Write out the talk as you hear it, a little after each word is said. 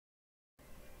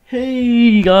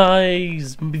Hey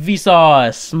guys,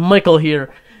 Vsauce, Michael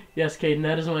here. Yes, Cadin,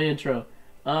 that is my intro.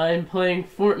 I'm playing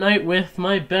Fortnite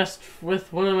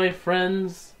with one of my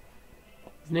friends.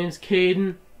 His name's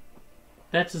Cadin.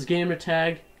 That's his gamer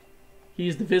tag.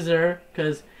 He's the visitor,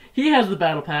 because he has the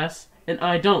battle pass, and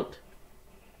I don't.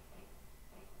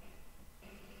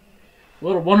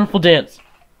 What a wonderful dance.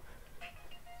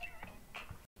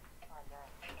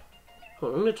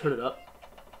 Hold on, I'm gonna turn it up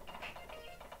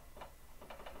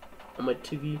on my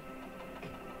TV.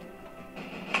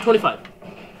 25.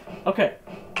 Okay.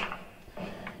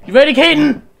 You ready,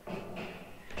 Cadin?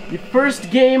 Your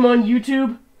first game on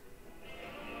YouTube?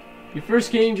 Your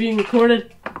first game being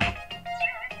recorded?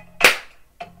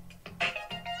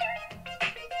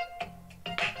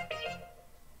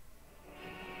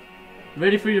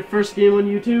 Ready for your first game on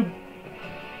YouTube?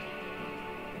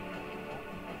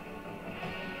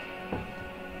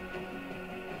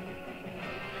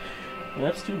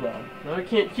 That's too loud. Now I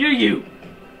can't hear you!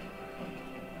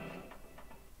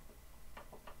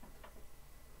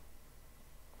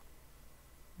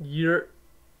 You're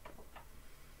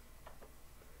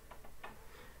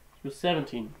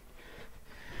 17.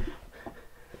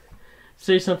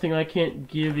 Say something I can't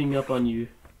giving up on you.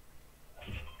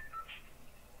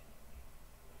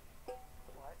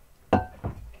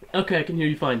 Okay, I can hear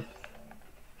you fine.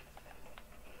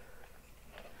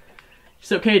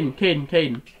 So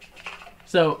Cadin.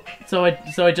 So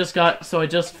I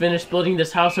just finished building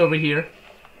this house over here.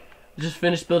 I just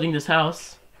finished building this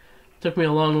house. Took me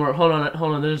a long work. Hold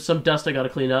on. There's some dust I gotta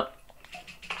clean up.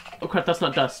 Oh crap, that's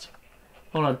not dust.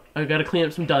 Hold on, I gotta clean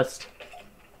up some dust.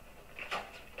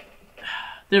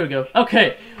 There we go.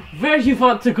 Okay, where do you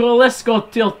want to go? Let's go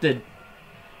tilted.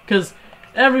 Cause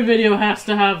every video has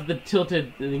to have the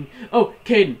tilted thing. Oh,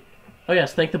 Cadin. Oh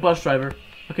yes, thank the bus driver.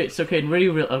 Okay, so Cadin, where do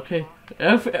you okay?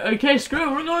 Okay, screw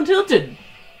it, we're going tilted.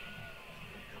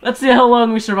 Let's see how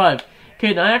long we survive.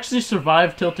 Cadin, I actually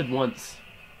survived tilted once.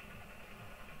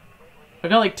 I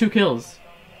got like 2 kills.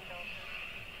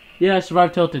 Yeah, I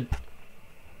survived tilted.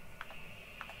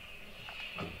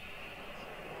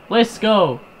 Let's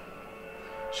go.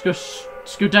 Just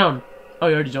go down. Oh,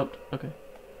 you already jumped. Okay.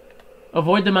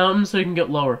 Avoid the mountain so you can get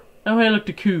lower. Oh, hey, look,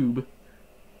 the cube.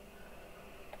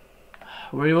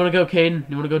 Where do you want to go, Cadin?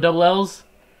 You want to go double L's?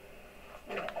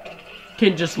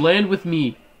 Cadin, just land with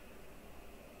me.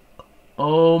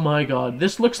 Oh my God,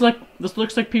 this looks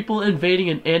like people invading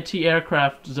an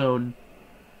anti-aircraft zone.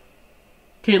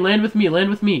 Cadin, land with me. Land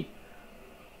with me.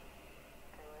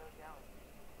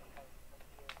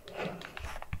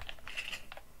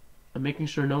 I'm making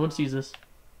sure no one sees this.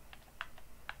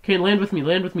 Cadin, land with me.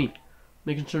 Land with me.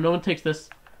 Making sure no one takes this.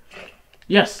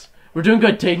 Yes, we're doing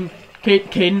good, Cadin,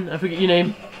 I forget your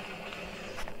name.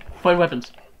 Find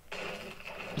weapons.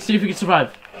 Let's see if we can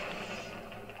survive.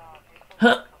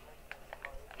 Huh?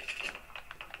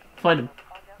 Find him.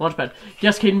 Launchpad.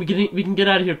 Yes, Cadin, we can get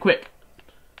out of here quick.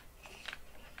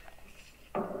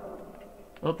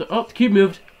 Oh, the cube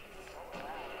moved.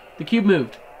 The cube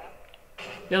moved.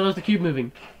 Yeah, there's the cube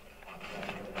moving.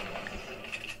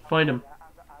 Find him.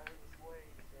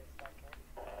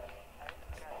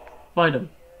 Find him.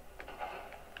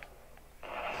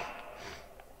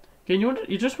 Okay,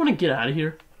 you just want to get out of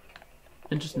here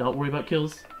and just not worry about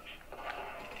kills?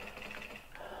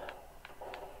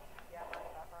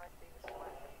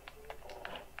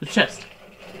 The chest.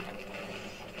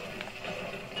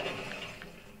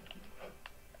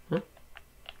 Huh?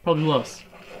 Probably lost.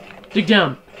 Dig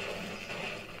down.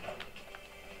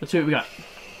 Let's see what we got.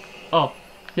 Oh,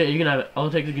 yeah, you can have it.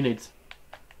 I'll take the grenades.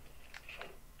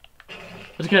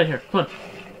 Let's get out of here. Come on.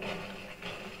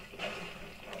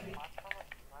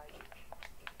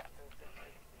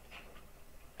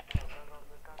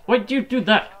 Why'd you do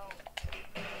that?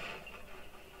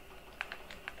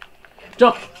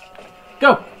 Jump!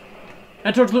 Go!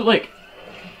 Head towards Loot Lake.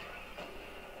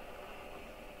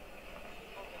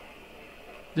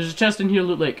 There's a chest in here,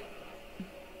 Loot Lake.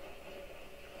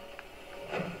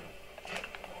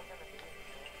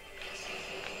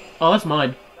 Oh, that's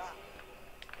mine.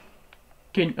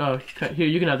 Here,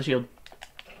 you can have the shield.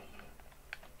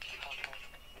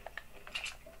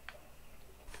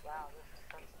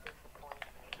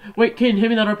 Wait, Cadin, hit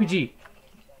me that RPG.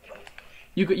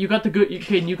 You got the good,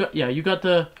 Cadin, you got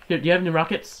the, here, do you have any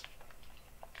rockets?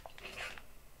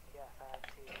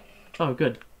 Oh,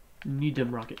 good. Need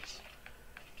them rockets.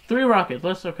 3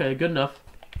 rockets, okay, good enough.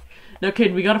 Now,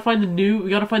 Cadin, we gotta find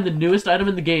the newest item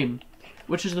in the game,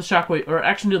 which is the shockwave, or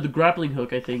actually, no, the grappling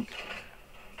hook, I think.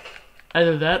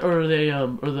 Either that or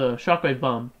the shockwave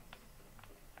bomb.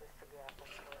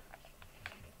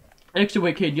 Actually,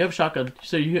 wait, Cadin, you have a shotgun,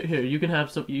 so you can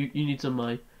have some. You need some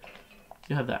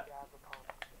You have that.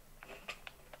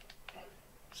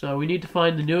 So we need to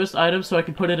find the newest item so I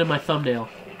can put it in my thumbnail.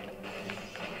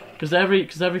 Because every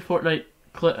Fortnite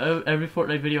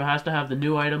video has to have the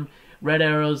new item, red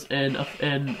arrows, and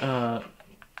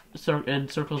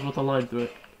circles with a line through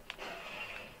it.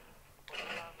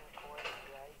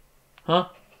 Huh?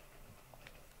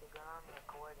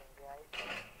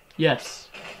 Yes,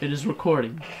 it is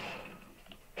recording.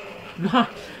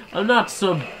 I'm not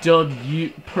some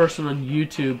dumb person on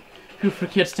YouTube who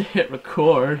forgets to hit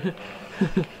record.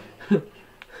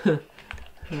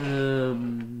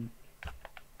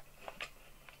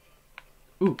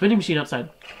 Ooh, vending machine outside.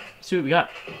 Let's see what we got.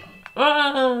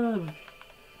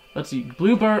 Let's see,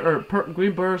 blue burst or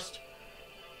green burst,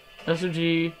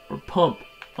 SMG or pump.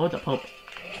 I want that pump.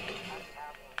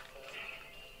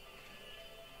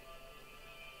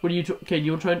 What do you? Okay,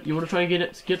 you want to try and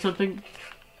get something?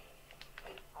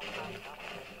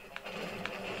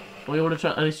 Well, you want to try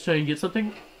at least try and get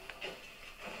something?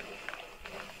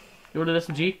 You want an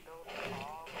SMG?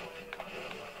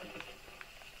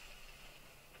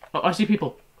 Oh, I see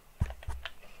people.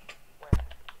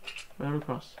 Right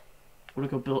across. Want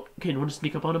to go build? Okay, you want to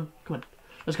sneak up on him? Come on,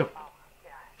 let's go.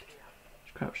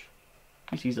 Just crouch.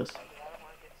 He sees us.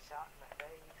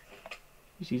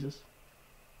 He sees us.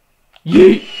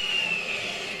 Yeet!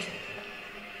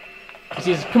 He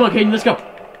sees us. Come on, Cadin, let's go.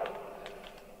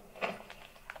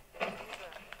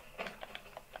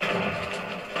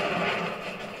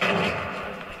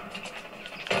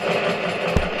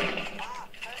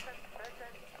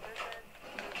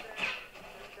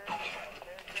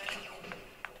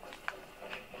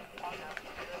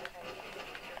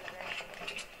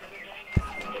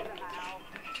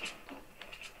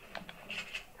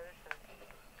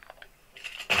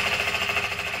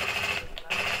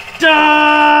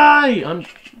 Die! I'm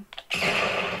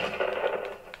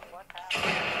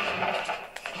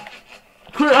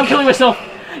killing myself!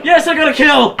 Yes, I got a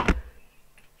kill!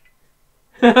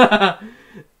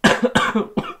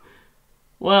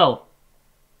 Well.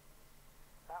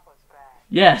 That was bad.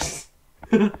 Yes.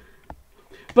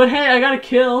 But hey, I got a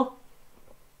kill.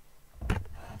 Good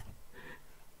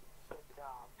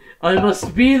job. I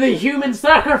must be the human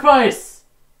sacrifice!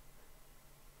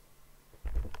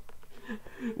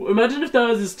 Imagine if that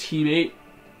was his teammate.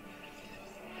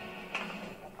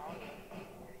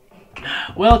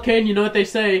 Well, Cadin, you know what they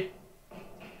say.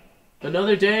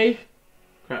 Another day.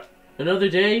 Crap. Another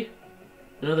day.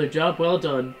 Another job well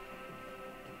done.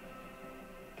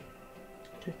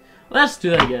 Okay. Let's do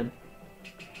that again.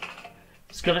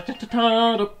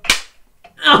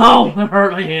 Oh, that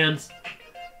hurt my hands.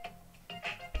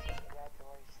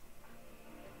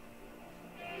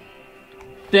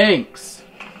 Thanks.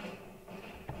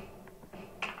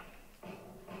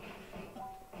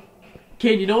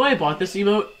 Cadin, you know why I bought this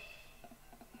emote?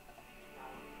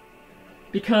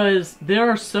 Because there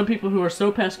are some people who are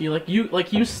so pesky, like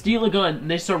you steal a gun and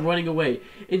they start running away,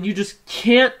 and you just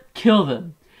can't kill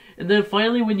them. And then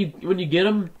finally, when you get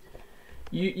them,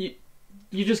 you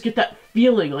just get that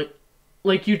feeling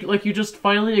like you just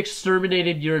finally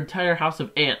exterminated your entire house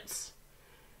of ants.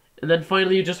 And then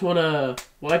finally, you just want to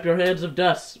wipe your hands of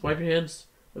dust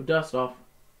off.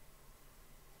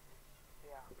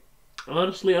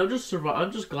 Honestly, I'm just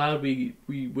glad we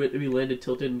landed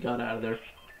tilted and got out of there.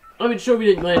 I mean, sure, we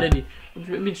didn't land any.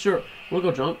 I mean, sure, we'll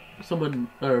go jump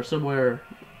somewhere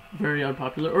very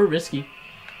unpopular or risky,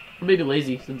 or maybe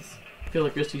lazy, since I feel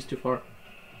like risky's too far.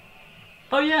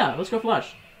 Oh yeah, let's go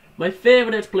Flash. My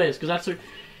favorite place, because that's a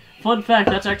fun fact.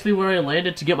 That's actually where I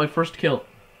landed to get my first kill.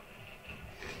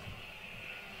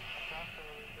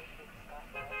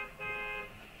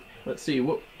 Let's see.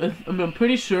 I'm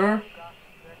pretty sure.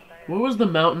 What was the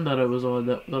mountain that I was on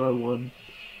that I won?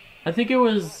 I think it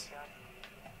was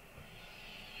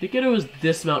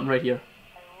this mountain right here.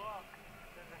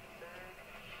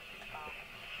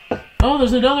 Oh,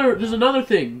 there's another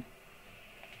thing.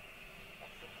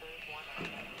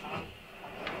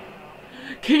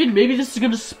 Cadin, maybe this is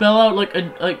gonna spell out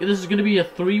this is gonna be a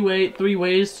three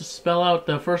ways to spell out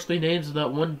the first three names of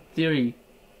that one theory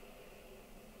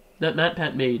that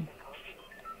MatPat made.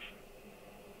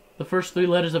 The first three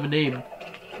letters of a name.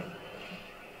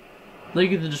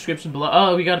 Link in the description below.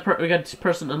 Oh, we got this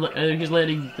person. He's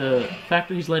landing the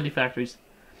factory. He's landing factories.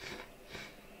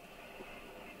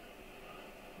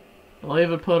 I'll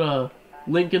even put a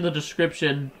link in the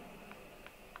description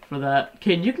for that.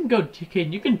 Cadin, you can go.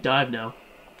 Cadin, you can dive now.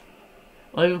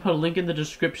 I'll even put a link in the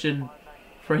description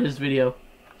for his video.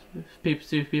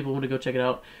 See if people want to go check it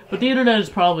out. But the internet is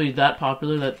probably that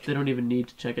popular that they don't even need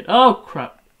to check it. Oh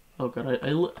crap. Oh god,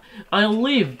 I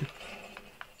lived.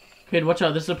 Okay, watch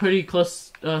out. This is a pretty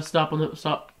close stop on the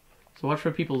stop. So watch for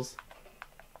peoples.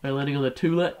 Are landing on the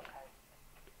toilet?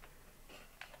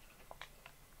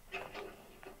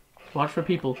 Watch for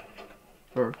people.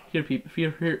 Or here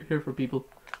for people.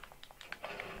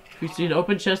 If you see an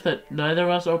open chest that neither of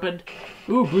us opened.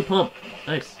 Ooh, blue pump.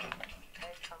 Nice.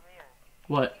 Hey, come here.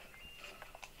 What?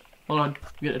 Hold on.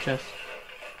 Get a chest.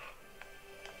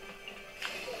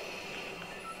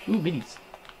 Ooh, minis.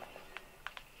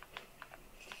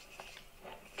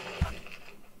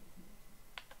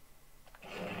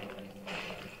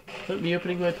 Is that me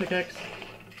opening my pickaxe?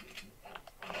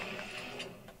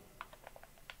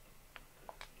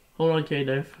 Hold on,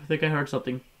 Cadin. I think I heard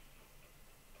something.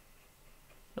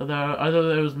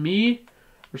 Either it was me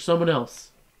or someone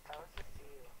else. That was just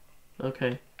you.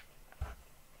 Okay.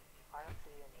 I don't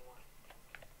see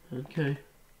anyone. Okay.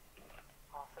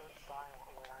 Also, it's silent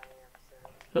where I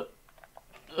am,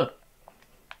 so.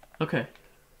 Okay.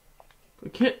 I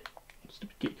can't.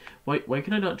 Stupid key. Why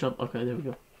can I not jump? Okay, there we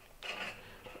go.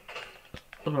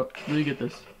 Hold up. Let me get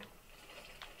this.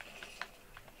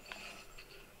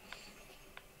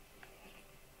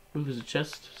 Ooh, there's a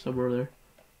chest somewhere there.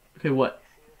 Okay, what?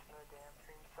 See this no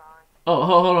dancing sign? Oh,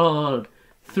 hold on.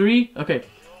 3? Okay.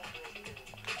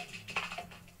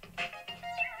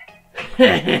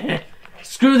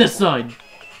 Screw this sign.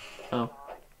 Oh.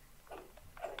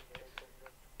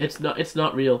 It's not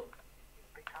real.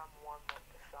 Become one with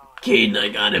the sign. Cadin, I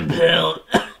got impaled.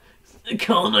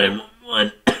 Call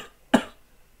 911.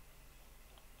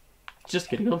 Just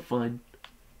kidding, I'm fine.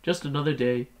 Just another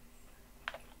day.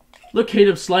 Look, Cadin,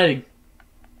 I'm sliding.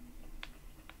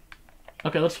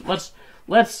 Okay, let's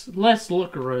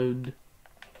look around.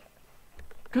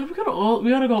 God, we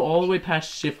gotta go all the way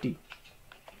past Shifty.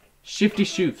 Shifty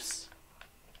Shoofs.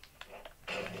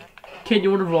 Kid,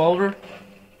 you want a revolver? What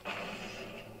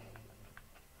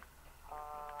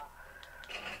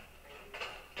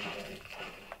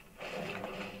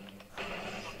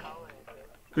color is it?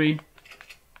 Green.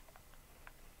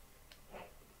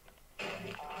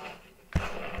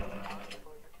 I'll just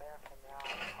leave it there for now.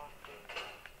 I'll see.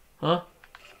 Huh?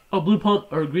 Oh, blue pump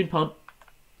or green pump.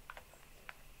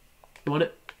 You want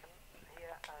it? Yeah,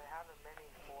 I have a mini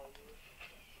for you.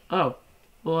 Oh,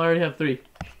 well, I already have 3.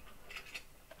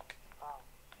 Oh.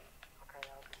 Okay,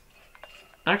 I'll just...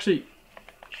 Actually,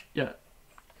 yeah.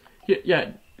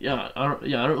 I don't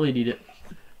really need it.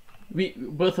 We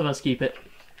both of us keep it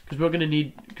because we're gonna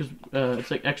need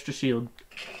it's like extra shield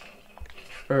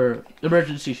or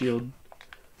emergency shield,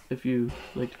 if you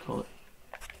like to call it.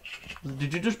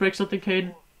 Did you just break something,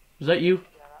 Cadin? Was that you?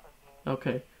 Yeah, that was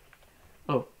me. Okay.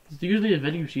 Oh, there's usually a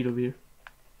vending sheet over here.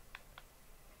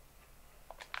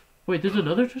 Wait, there's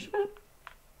another treasure map?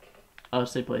 Oh,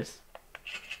 same place.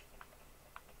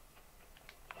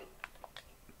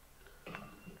 The only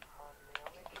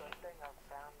good thing I've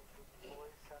found is the boy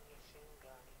submachine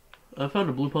gun. I found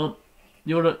a blue pump.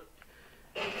 You wanna?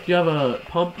 Do you have a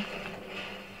pump?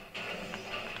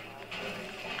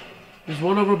 There's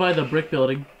one over by the brick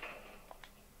building.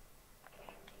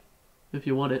 If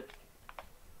you want it.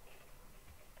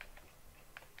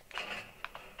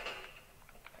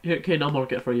 Here, Cadin, I'll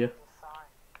mark it for you. The sign.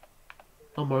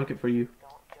 I'll mark it for you.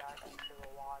 Don't dive into the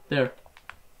water. There.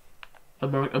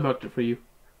 I marked it for you.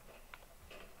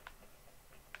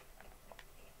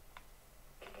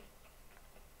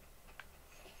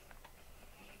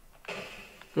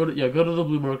 Go to the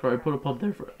blue marker. I put a pump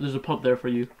there for. There's a pump there for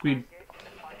you. Green.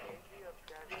 If I gave you a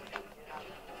present, would you have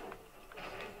anything to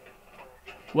trade it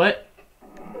with? What?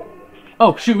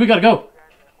 Oh shoot! We gotta go. Present,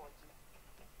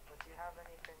 would you have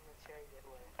anything to trade it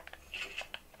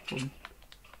with?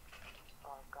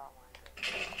 Oh, I've got one. Could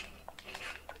you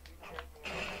trade me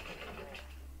anything with this?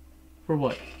 For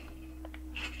what?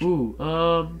 Ooh.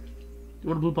 You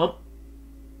want a blue pump?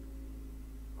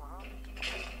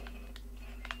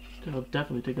 I'll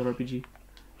definitely take that RPG.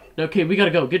 No, Cadin, we gotta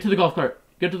go. Get to the golf cart.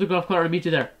 Get to the golf cart. I'll meet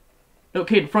you there. No,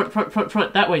 Cadin, front.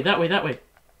 That way.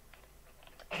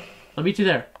 I'll meet you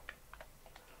there.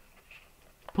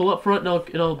 Pull up front and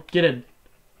I'll get in.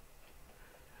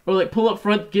 Or like pull up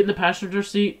front, get in the passenger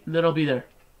seat, and then I'll be there.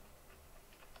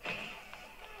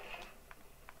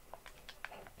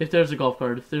 If there's a golf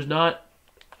cart. If there's not...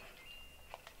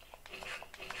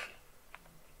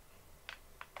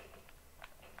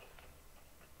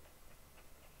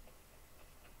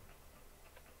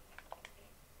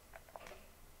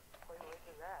 Wait, where's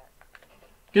it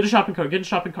at? Get a shopping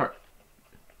cart.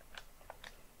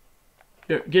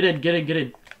 Here, get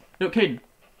in. No, Cadin.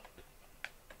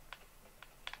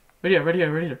 Right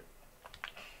here.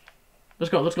 Let's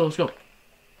go.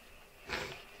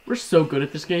 We're so good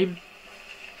at this game.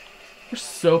 We're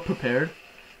so prepared.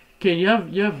 Kane, you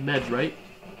have meds, right?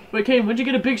 Wait, Kane, when'd you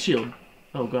get a big shield?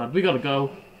 Oh god, we gotta go.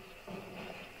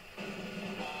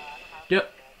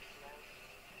 Yep.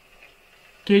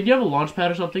 Kane, do you have a launch pad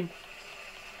or something?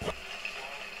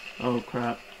 Oh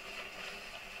crap.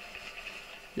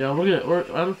 Yeah, I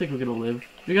don't think we're gonna live.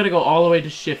 We gotta go all the way to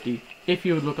Shifty. If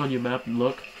you would look on your map and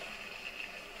look.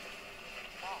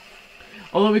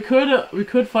 Although we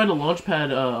could find a launch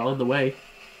pad on the way.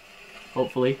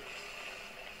 Hopefully.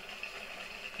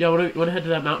 Yeah, wanna head to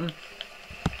that mountain?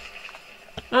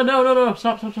 Oh, no.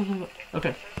 Stop.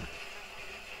 Okay.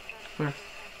 Where?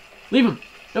 Leave him!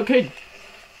 No, Cadin!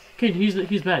 Cadin,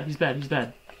 he's bad.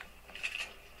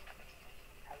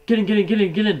 Get in.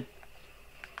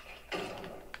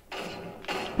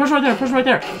 Push right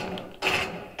there.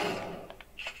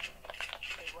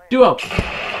 Duo!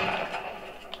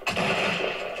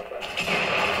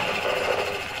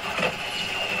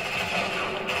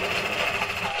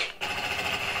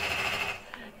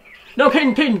 No,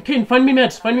 Cadin, find me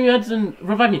meds and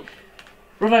revive me.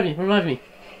 Revive me.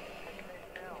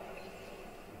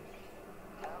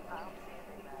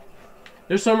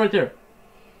 There's some right there.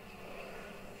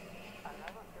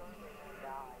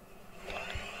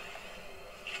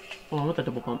 Hold on, with that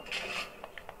double pump.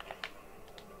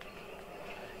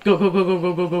 Go.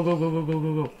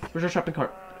 Where's our shopping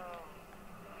cart?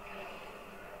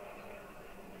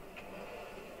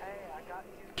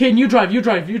 Cadin, you drive.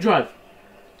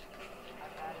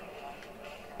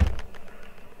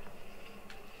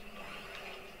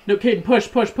 No, Cadin, push.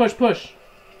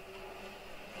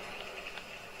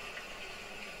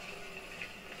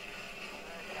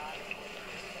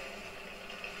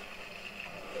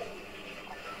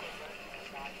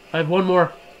 I have one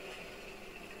more.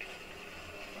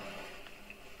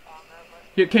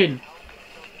 Here, Cadin.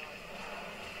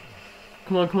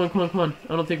 Come on. I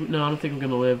don't think we're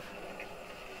gonna live.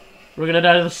 We're gonna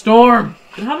die to the storm.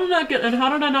 And how did I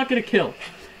not get a kill?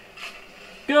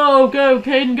 Go,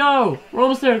 Cadin, go! We're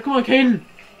almost there. Come on, Cadin.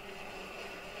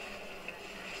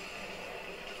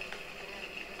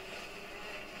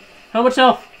 How much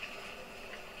health?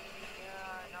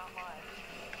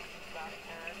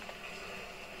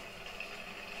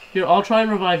 Here, I'll try and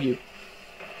revive you.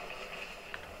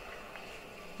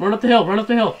 Run up the hill.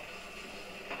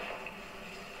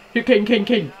 Here,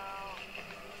 Cadin.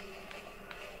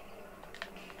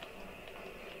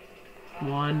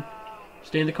 Come on.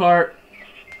 Stay in the cart.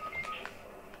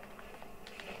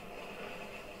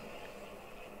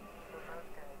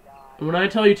 And when I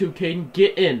tell you to, Cadin,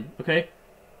 get in, okay?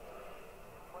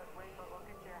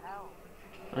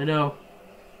 I know.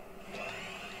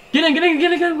 Get in!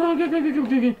 Come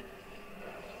on.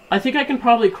 I think I can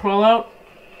probably crawl out.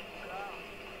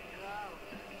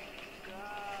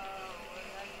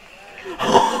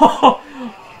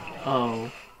 Oh.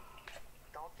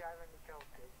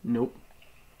 Nope.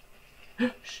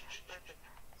 Shh.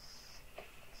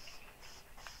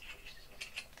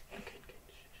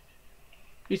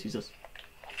 He sees us.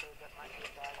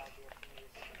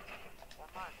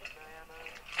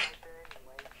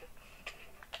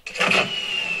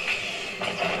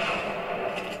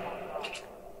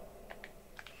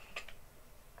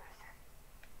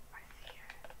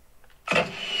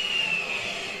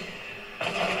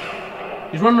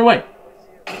 He's running away.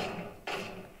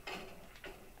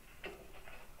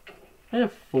 I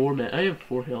have 4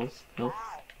 health.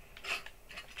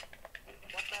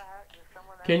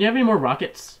 Can you have any more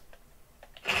rockets?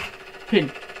 Cadin. There's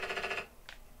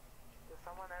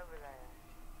someone over there.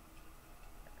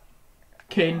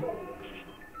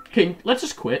 Cadin, let's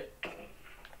just quit. Wait,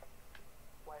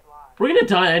 why? We're gonna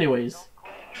die anyways.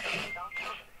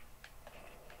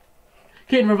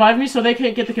 Cadin, revive me so they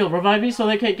can't get the kill.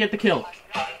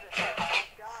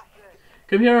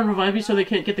 Come here and revive me so they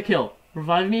can't get the kill.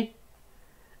 Revive me,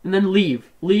 and then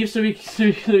leave. Leave so we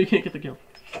can't get the kill.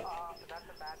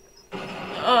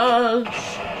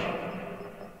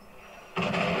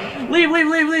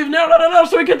 Leave. No,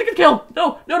 so we get the kill.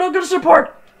 No, go to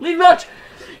support. Leave match.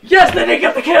 Yes, they didn't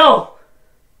get the kill.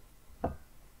 They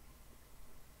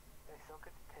still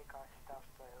get to take our stuff,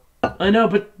 though. I know,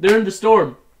 but they're in the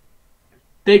storm.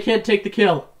 They can't take the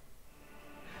kill.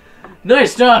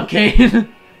 Nice job,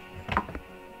 Cadin.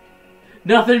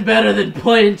 Nothing better than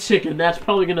playing chicken. That's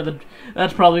probably gonna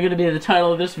be the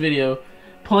title of this video.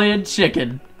 Playing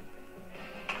chicken.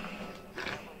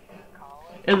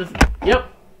 And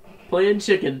yep, playing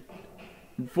chicken.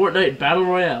 In Fortnite Battle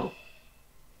Royale.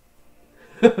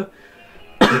 You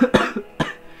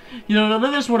know, none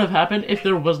of this would have happened if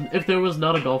there was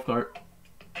not a golf cart.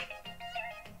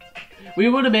 We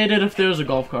would have made it if there was a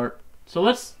golf cart. So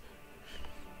let's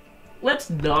let's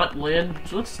not land.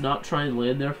 Let's not try and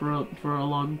land there for a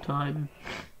long time.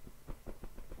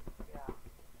 Yeah.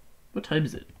 What time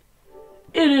is it?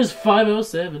 It is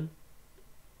 5:07.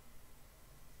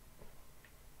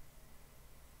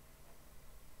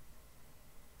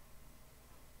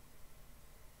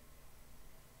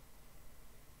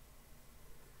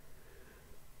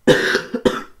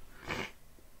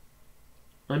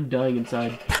 I'm dying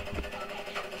inside.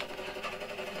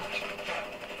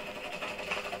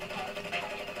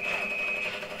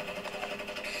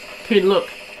 Okay, look.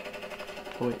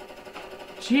 Oh, wait.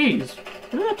 Jeez.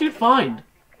 What did that dude find?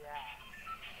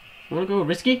 Wanna go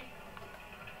risky?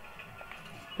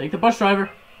 Thank the bus driver.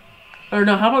 Or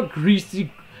no, how about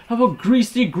Greasy... How about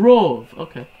Greasy Grove?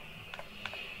 Okay.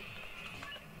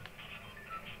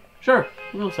 Sure,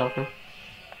 we'll go soccer.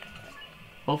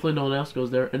 Hopefully no one else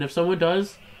goes there. And if someone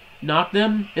does, knock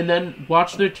them and then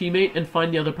watch their teammate and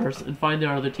find the other person and find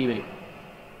their other teammate.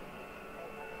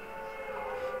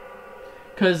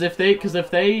 If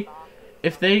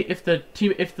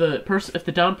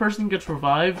the down person gets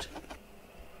revived,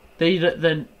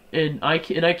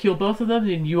 I kill both of them,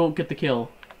 then you won't get the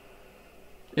kill.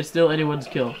 It's still anyone's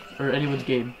kill or anyone's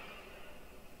game.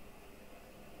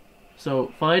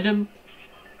 So find him,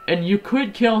 and you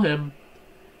could kill him,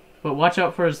 but watch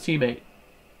out for his teammate.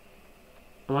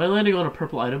 Am I landing on a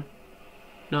purple item?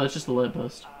 No, it's just a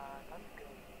lamppost.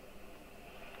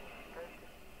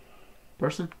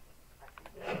 Person?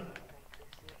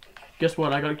 Guess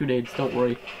what? I got grenades. Don't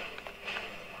worry.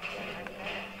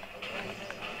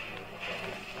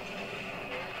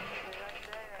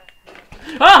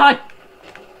 Ah! Hi!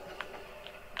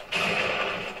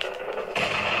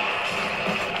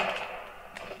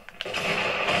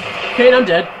 Kane, I'm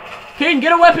dead. Kane,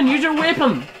 get a weapon! Use your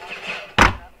weapon!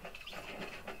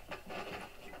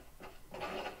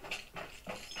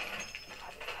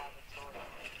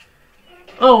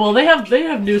 Oh well, they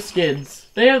have new skins.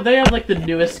 They have like the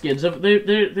newest skins.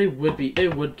 They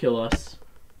would kill us.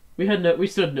 We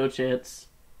stood no chance.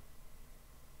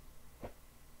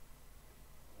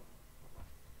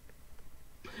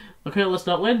 Okay, let's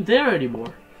not land there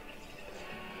anymore.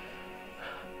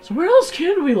 So where else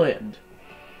can we land?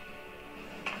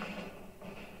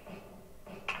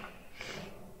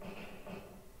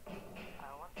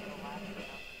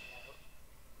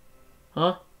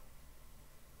 Huh?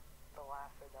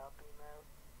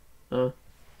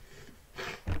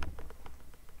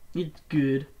 It's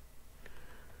good.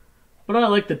 But I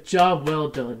like the job well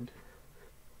done.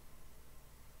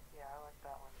 Yeah, I like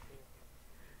that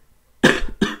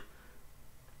one too.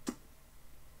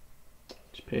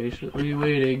 Just patiently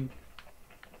waiting.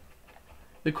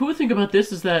 The cool thing about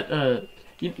this is that,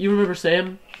 you remember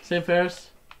Sam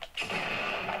Ferris?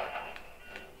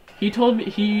 He told me,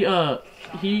 he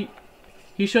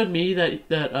showed me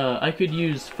that I could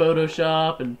use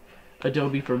Photoshop and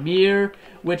Adobe Premiere,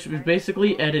 which was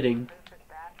basically editing.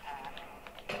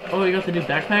 Oh, you got the new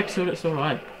backpack? So do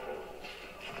I.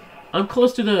 I'm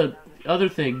close to the other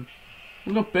thing.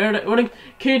 We got Paradise.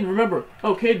 Caden, remember.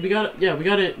 Oh,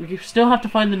 Caden, we still have to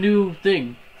find the new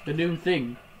thing.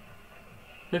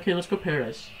 Okay, let's go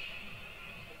Paradise.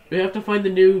 We have to find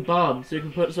the new bomb so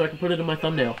I can put it in my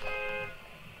thumbnail.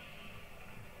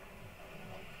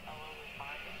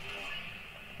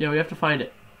 Yeah, we have to find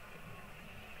it.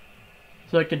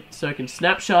 So I can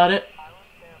snapshot it. I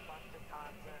went there a bunch of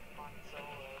times on solo,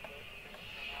 but it didn't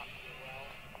turn out too well.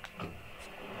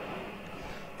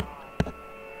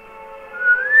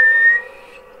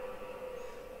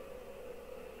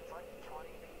 It's like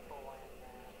 20 people land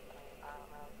there. I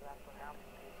don't know exactly how many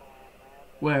people land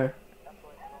there. Where? That's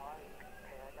what it's like.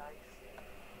 Paradise.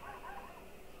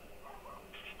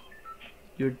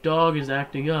 Your dog is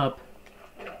acting up.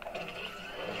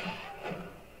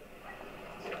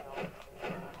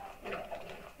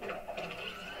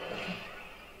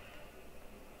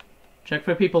 Check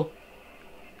for people.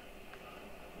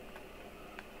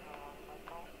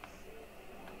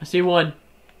 I see one.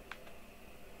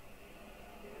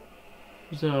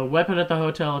 There's a weapon at the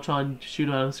hotel. I'll try and shoot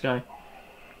him out of the sky.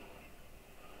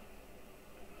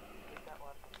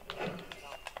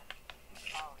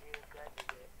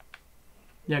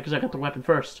 Yeah, because I got the weapon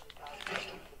first.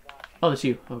 Oh, that's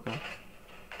you. Oh, God.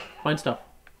 Find stuff.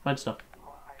 Find stuff.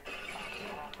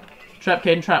 Trap,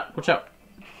 Caden, trap. Watch out.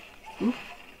 Ooh.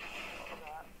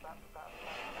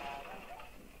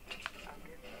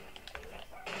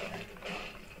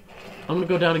 I'm gonna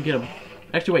go down and get him.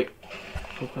 Actually, wait.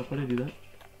 Oh crap, why did I do that?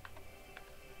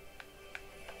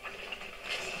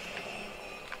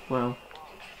 Wow.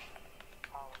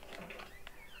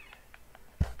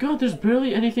 God, there's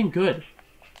barely anything good.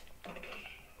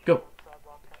 Go.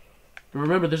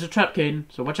 Remember, there's a trap, Cadin,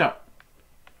 so watch out.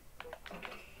 I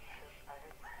heard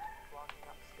walking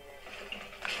upstairs.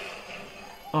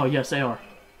 Oh, yes, they are.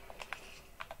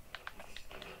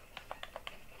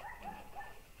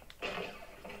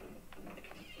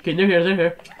 Okay, they're here, they're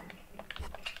here. Come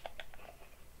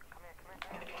here, come here,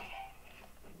 come here.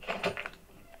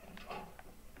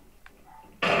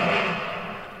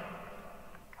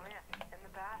 Come here, in the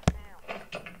bathroom.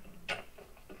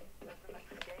 There's an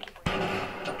escape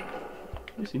window.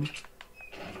 You see me?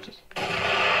 Just...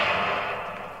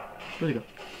 Where'd he go?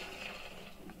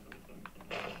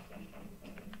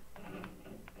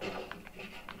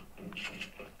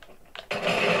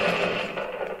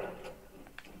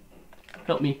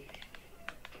 Help me.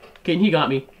 Okay, he got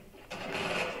me.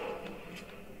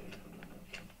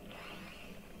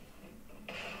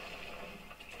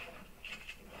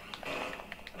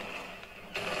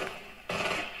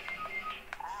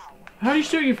 How do you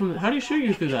shoot you from? How do you shoot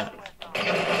you through that?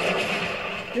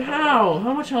 How?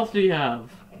 How much health do you have?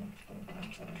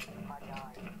 I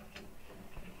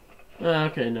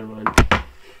died. Okay, never mind.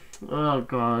 Oh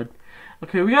god.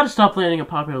 Okay, we gotta stop landing at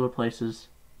popular places.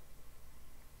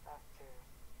 That's two.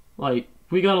 Like,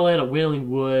 we gotta land at Wailing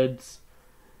Woods,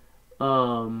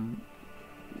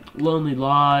 Lonely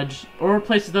Lodge, or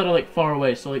places that are like far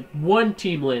away. So like one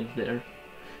team lands there,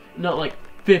 not like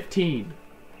 15.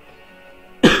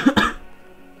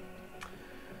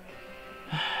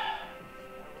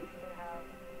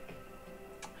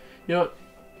 You know what?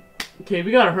 Okay,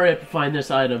 we gotta hurry up and find this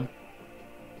item.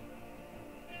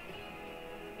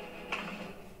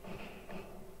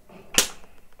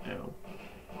 Ow.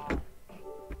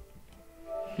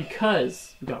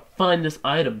 Because we gotta find this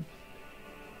item.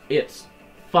 It's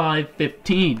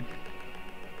 5:15.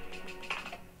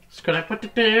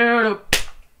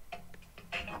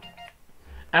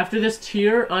 After this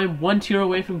tier, I'm 1 tier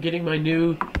away from getting my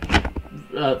new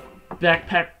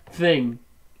backpack thing.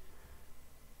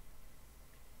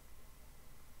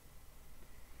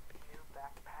 New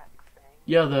backpack thing.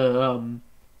 Yeah, the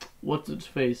what's its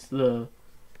face? The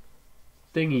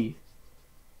thingy.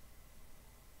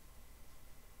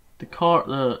 The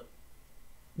car,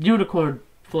 unicorn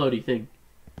floaty thing.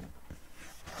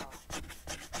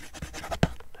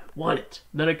 Want it?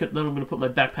 Then I'm gonna put my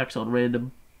backpacks on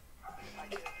random.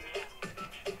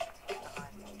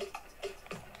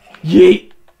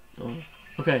 Yeet! Oh,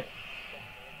 okay.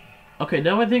 Okay,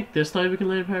 now I think this time we can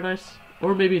land in Paradise.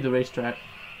 Or maybe the racetrack.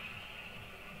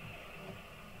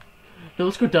 No,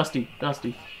 let's go Dusty.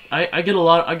 Dusty. I get a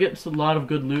lot of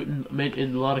good loot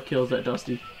and a lot of kills at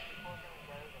Dusty.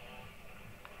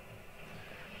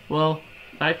 Well,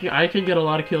 I can get a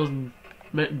lot of kills and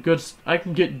I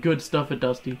can get good stuff at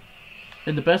Dusty.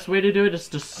 And the best way to do it is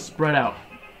to spread out.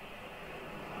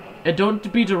 And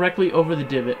don't be directly over the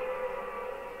divot.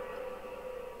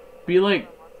 Be like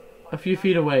a few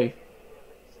feet away.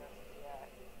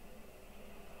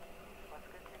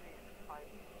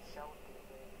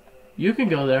 You can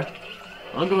go there.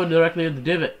 I'm going directly in the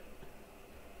divot.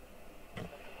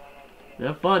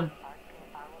 Have fun.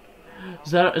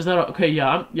 Is that okay?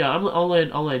 Yeah, I'll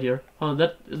land here.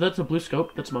 That's a blue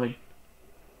scope. That's mine.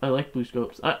 I like blue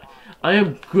scopes. I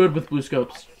am good with blue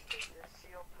scopes.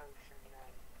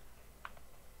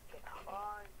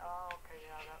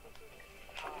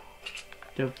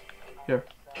 Give here.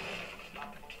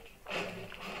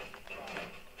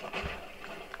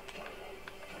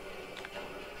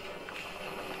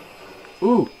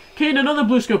 Ooh, Cadin, another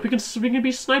blue scope. We can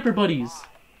be sniper buddies.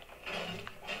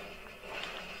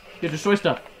 Here, destroy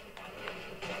stuff.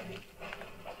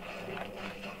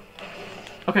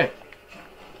 Okay.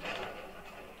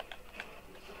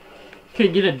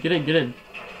 Cadin, get in.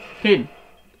 Cadin.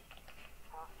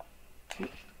 Come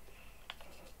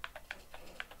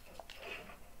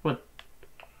on.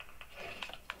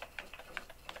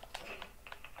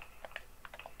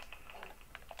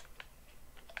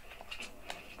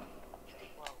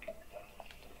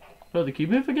 Oh, the key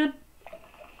move again?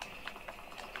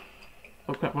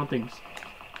 Oh crap, wrong things.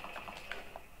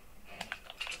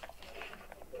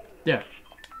 There.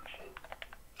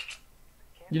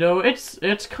 You know, it's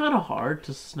kind of hard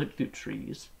to snipe through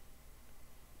trees.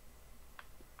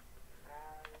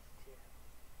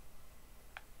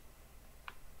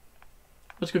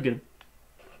 Let's go get him.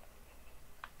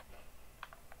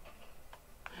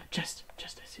 Chest,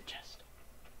 I see chest.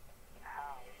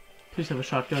 Please have a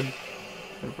shotgun.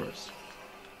 Reverse.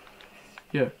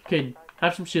 Here, Cadin,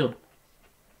 have some shield.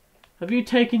 Have you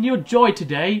taken your joy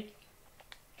today?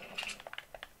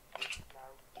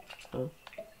 Oh.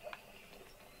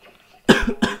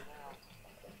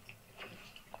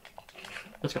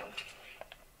 Let's go.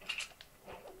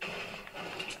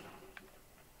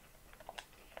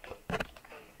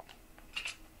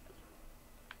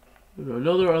 I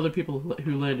know there are other people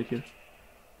who landed here.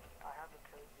 I have a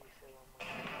cozy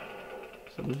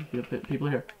so So there's people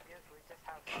here. we just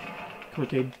have some. Come on,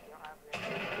 Cade. We don't have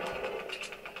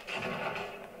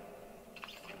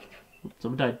any.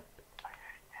 Someone died. I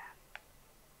heard that.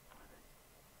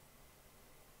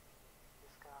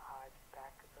 Just gonna hide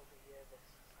back over here. This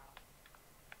sound.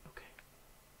 Okay.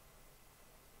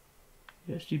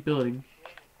 Yeah, keep building.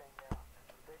 Hear anything though?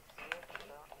 They see it, but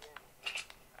don't hear anything.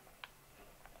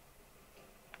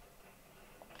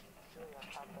 Surely I'll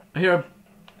pop up. I hear him.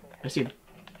 I see him.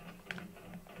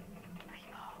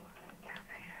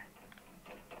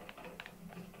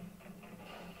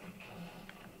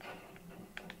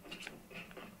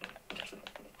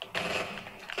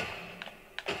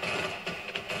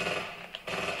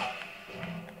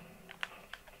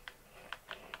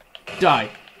 Die.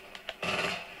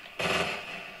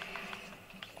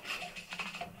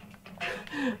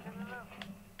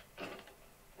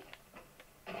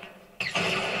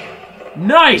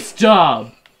 Nice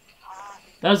job!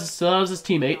 That was his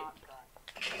teammate.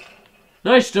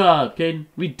 Nice job, Cadin.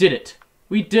 We did it.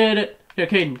 We did it. Here,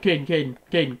 Cadin.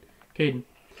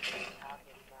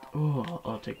 Oh,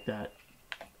 I'll take that.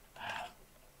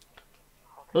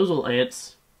 Those little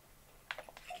ants.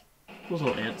 Those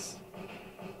little ants.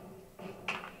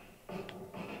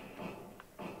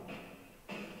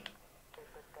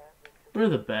 We're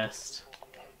the best.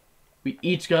 We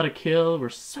each got a kill. We're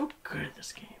so good at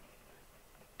this game.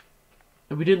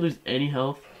 And we didn't lose any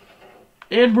health.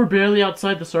 And we're barely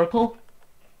outside the circle.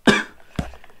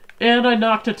 And I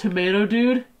knocked a tomato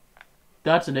dude.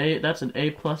 That's an A. That's an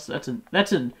A plus. That's an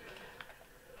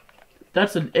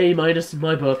A minus in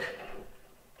my book. His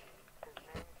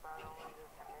name's not only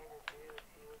the tomato dude,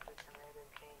 he was the tomato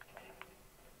king.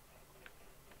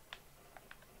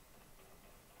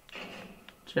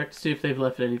 Check to see if they've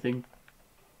left anything.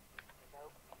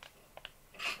 Nope.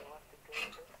 He left a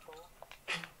good pistol.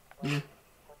 Yeah,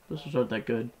 pistols aren't that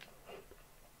good.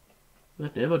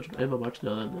 Left ammo box?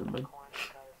 No, never mind.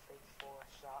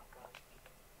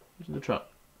 Who's in the truck?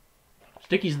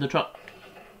 Sticky's in the truck.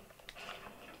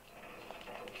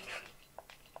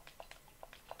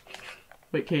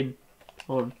 Wait, Cadin.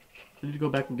 Hold on. I need to go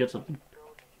back and get something.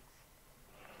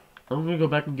 I'm gonna go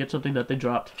back and get something that they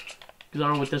dropped. Because I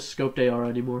don't know what this scoped AR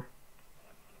anymore.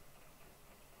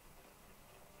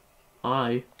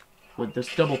 I want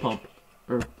this double pump.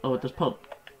 Or, I want this pump.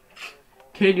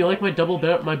 Cadin, you like my bubble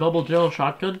barrel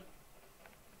shotgun?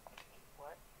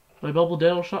 What? My bubble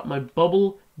barrel shotgun. Do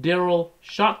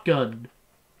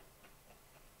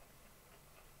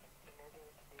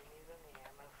you need any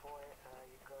ammo for it?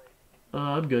 You good?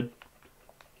 I'm good.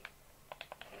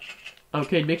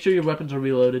 Okay, make sure your weapons are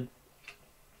reloaded.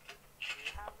 Do you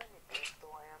have any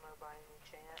pistol ammo by any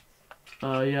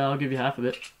chance? Yeah, I'll give you half of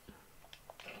it.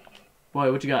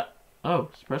 Boy, what you got? Oh,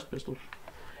 suppressed pistol.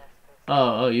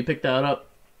 Oh, you picked that up.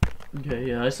 Okay,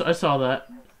 yeah, I saw that.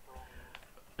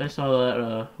 I saw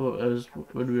that,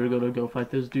 when we were gonna go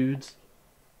fight those dudes.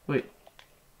 Wait,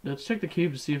 let's check the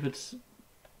cube to see if it's...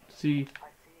 See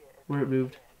where it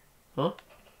moved. Huh?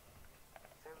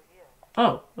 It's over here.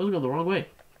 Oh, I was going the wrong way.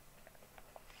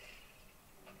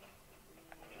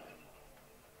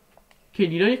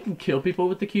 Kid, you know you can kill people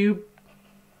with the cube?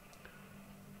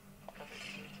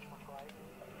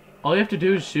 All you have to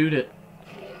do is shoot it.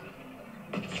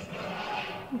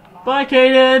 Bye,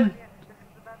 Cadin!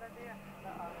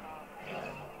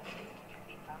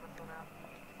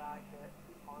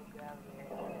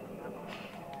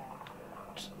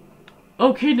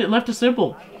 Oh, Cadin, it left a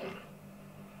symbol.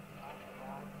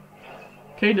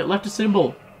 Cadin, it left a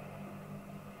symbol.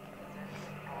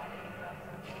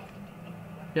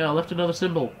 Yeah, I left another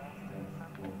symbol.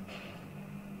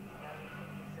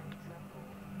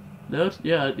 No,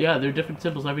 yeah, they're different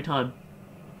symbols every time.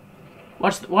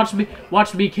 Watch me,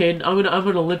 Cadin. I'm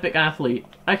an Olympic athlete.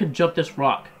 I can jump this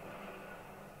rock.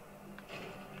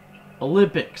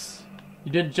 Olympics.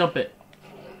 You didn't jump it,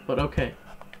 but okay.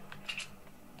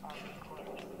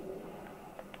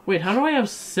 Wait, how do I have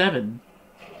 7?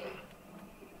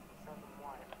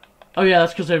 Oh yeah,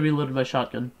 that's because I reloaded my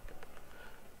shotgun.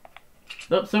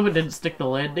 Nope, someone didn't stick the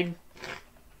landing.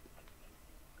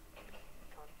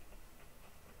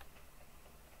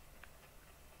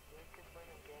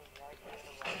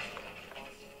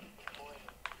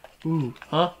 Ooh,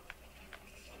 huh?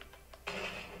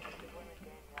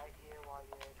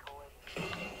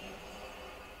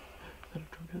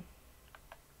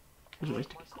 Those are my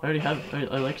stickies. I already have.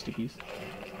 I like stickies.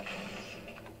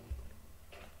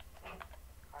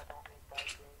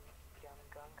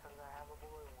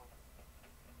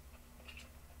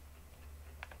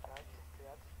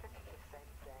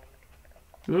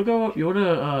 You wanna go? You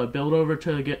wanna build over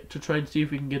to try and see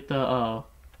if we can get the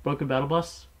broken battle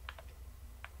bus?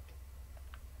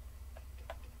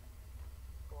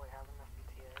 Do we have enough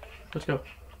materials? Let's go.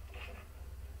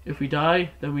 If we die,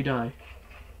 then we die.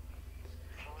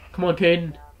 Come on,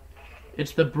 Cadin.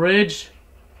 It's the bridge.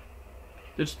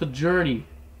 It's the journey.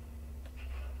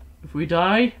 If we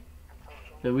die,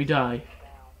 then we die.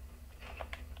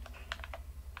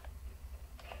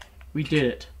 We did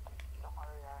it. Don't worry,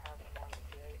 I have more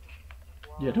materials.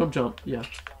 Yeah, don't jump. Yeah.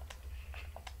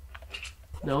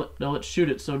 Now let's shoot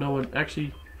it so no one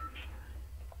actually.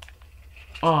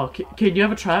 Oh, Cadin, you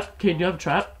have a trap? Cadin, you have a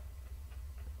trap?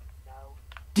 No.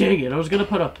 Dang it! I was gonna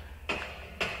put a.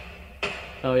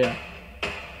 Oh yeah.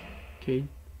 Cadin,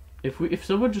 if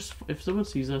someone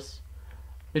sees us,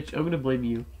 I'm gonna blame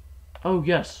you. Oh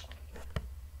yes.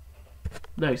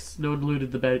 Nice. No one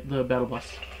looted the battle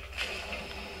bus.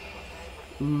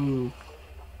 Ooh.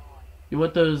 You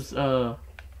want those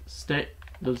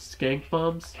skank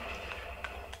bombs?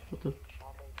 What the?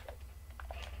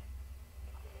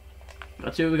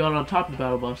 Let's see what we got on top of the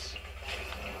battle bus.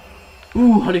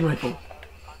 Ooh, hunting rifle.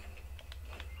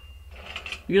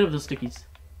 You can have the stickies.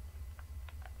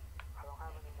 I don't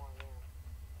have any more room.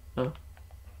 Oh. Do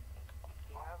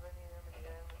you have any of them in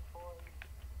your inventory?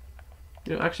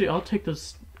 You know, actually, I'll take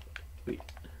those. Wait.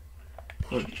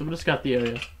 Oh, I'm gonna scout the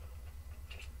area. Hey,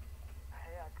 I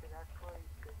could actually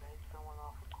grenade someone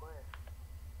off a cliff.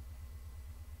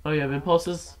 Oh, you have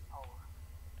impulses? Oh,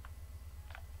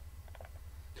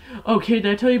 Okay,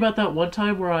 did I tell you about that one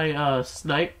time where I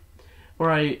sniped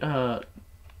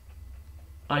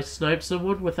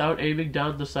someone without aiming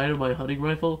down the sight of my hunting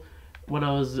rifle when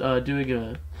I was doing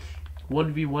a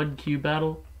 1v1 cube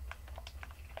battle?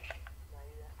 no,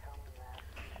 you didn't tell me that.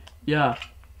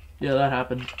 Yeah, that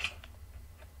happened.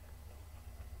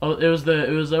 Oh, it was the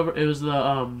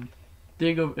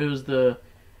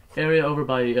area over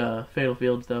by Fatal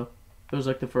Fields though. It was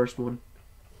like the first one.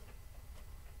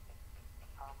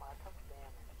 I took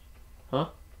damage. Huh?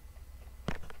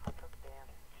 I took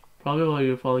damage. Probably while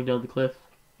you were falling down the cliff.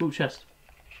 Ooh, chest.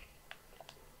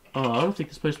 Oh, I don't think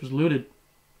this place was looted.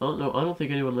 I don't know. I don't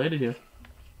think anyone landed here.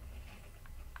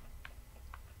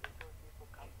 Usually people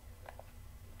come here.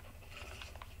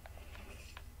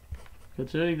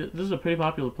 Considering that this is a pretty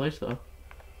popular place, though.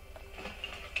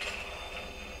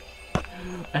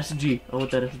 SMG. I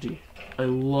want that SMG. I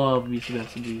love me some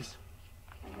SMGs.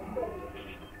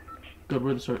 Good,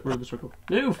 we're in the circle.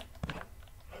 Move!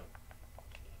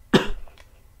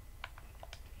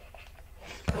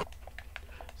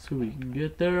 So we can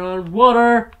get there on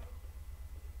water!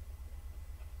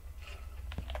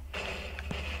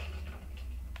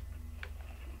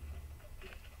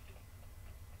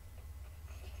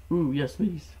 Ooh, yes,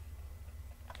 please.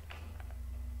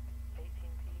 18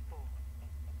 people.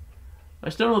 I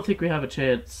still don't think we have a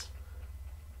chance.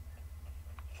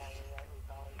 Yeah, you're right, we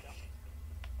probably don't.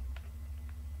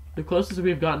 The closest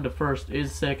we've gotten to first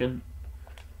is second.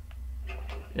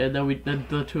 And then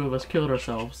the two of us killed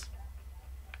ourselves.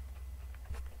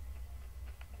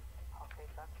 Okay,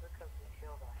 that's because we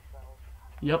killed ourselves.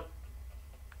 Yep.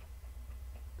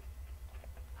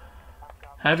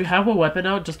 I've got Have a weapon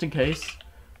out just in case?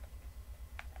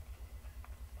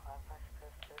 my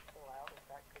pistol out, is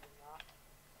that good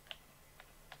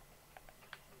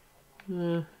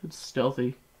enough? It's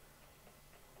stealthy.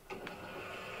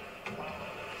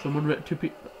 Someone there's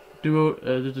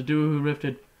a duo who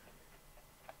rifted.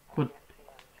 What? I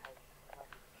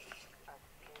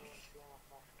can't even see him with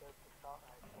my scope assault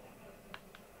rifle.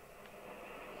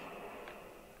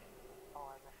 Oh, I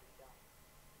missed a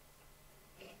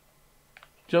jump.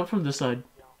 Jump from this side.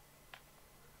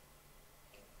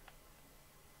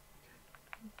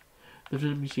 There's a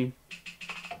machine.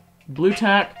 Blue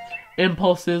tack,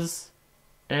 impulses,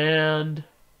 and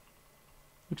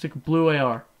looks like a blue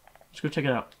AR. Let's go check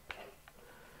it out.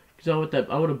 Cause I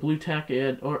want a blue tack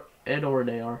and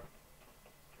an AR.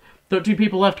 13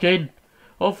 people left, Cadin.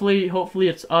 Hopefully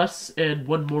it's us and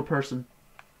one more person.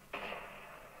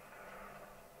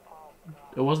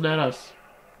 It wasn't at us.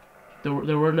 There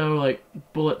were no like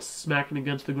bullets smacking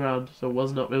against the ground, so it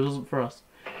wasn't for us.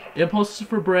 Impulses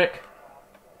for brick.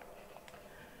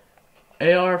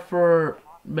 AR for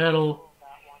metal.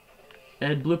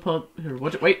 And blue pump. Here,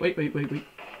 watch it. Wait. You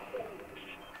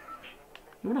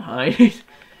wanna hide?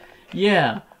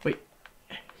 Yeah. Wait.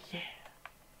 Yeah.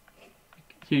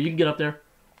 Here, you can get up there.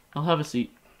 I'll have a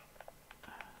seat.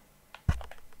 I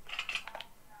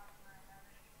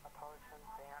probably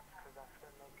shouldn't dance because that's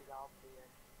gonna make it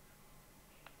obvious.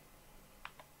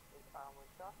 We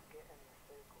just get in the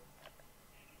circle.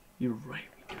 You're right.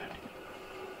 We got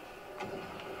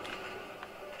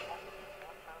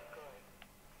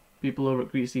People over at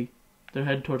Greasy. They're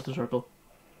heading towards the circle.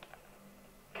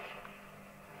 It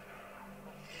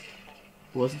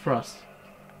wasn't for us.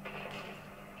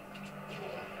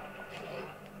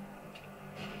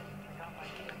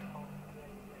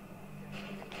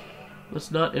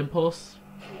 Let's not impulse.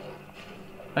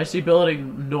 I see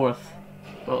building north.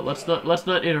 Well, let's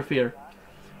not interfere.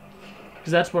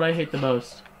 Because that's what I hate the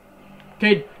most.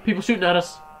 Cade, people shooting at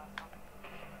us.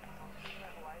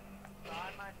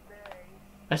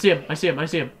 I see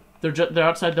him. They're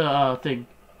outside the thing.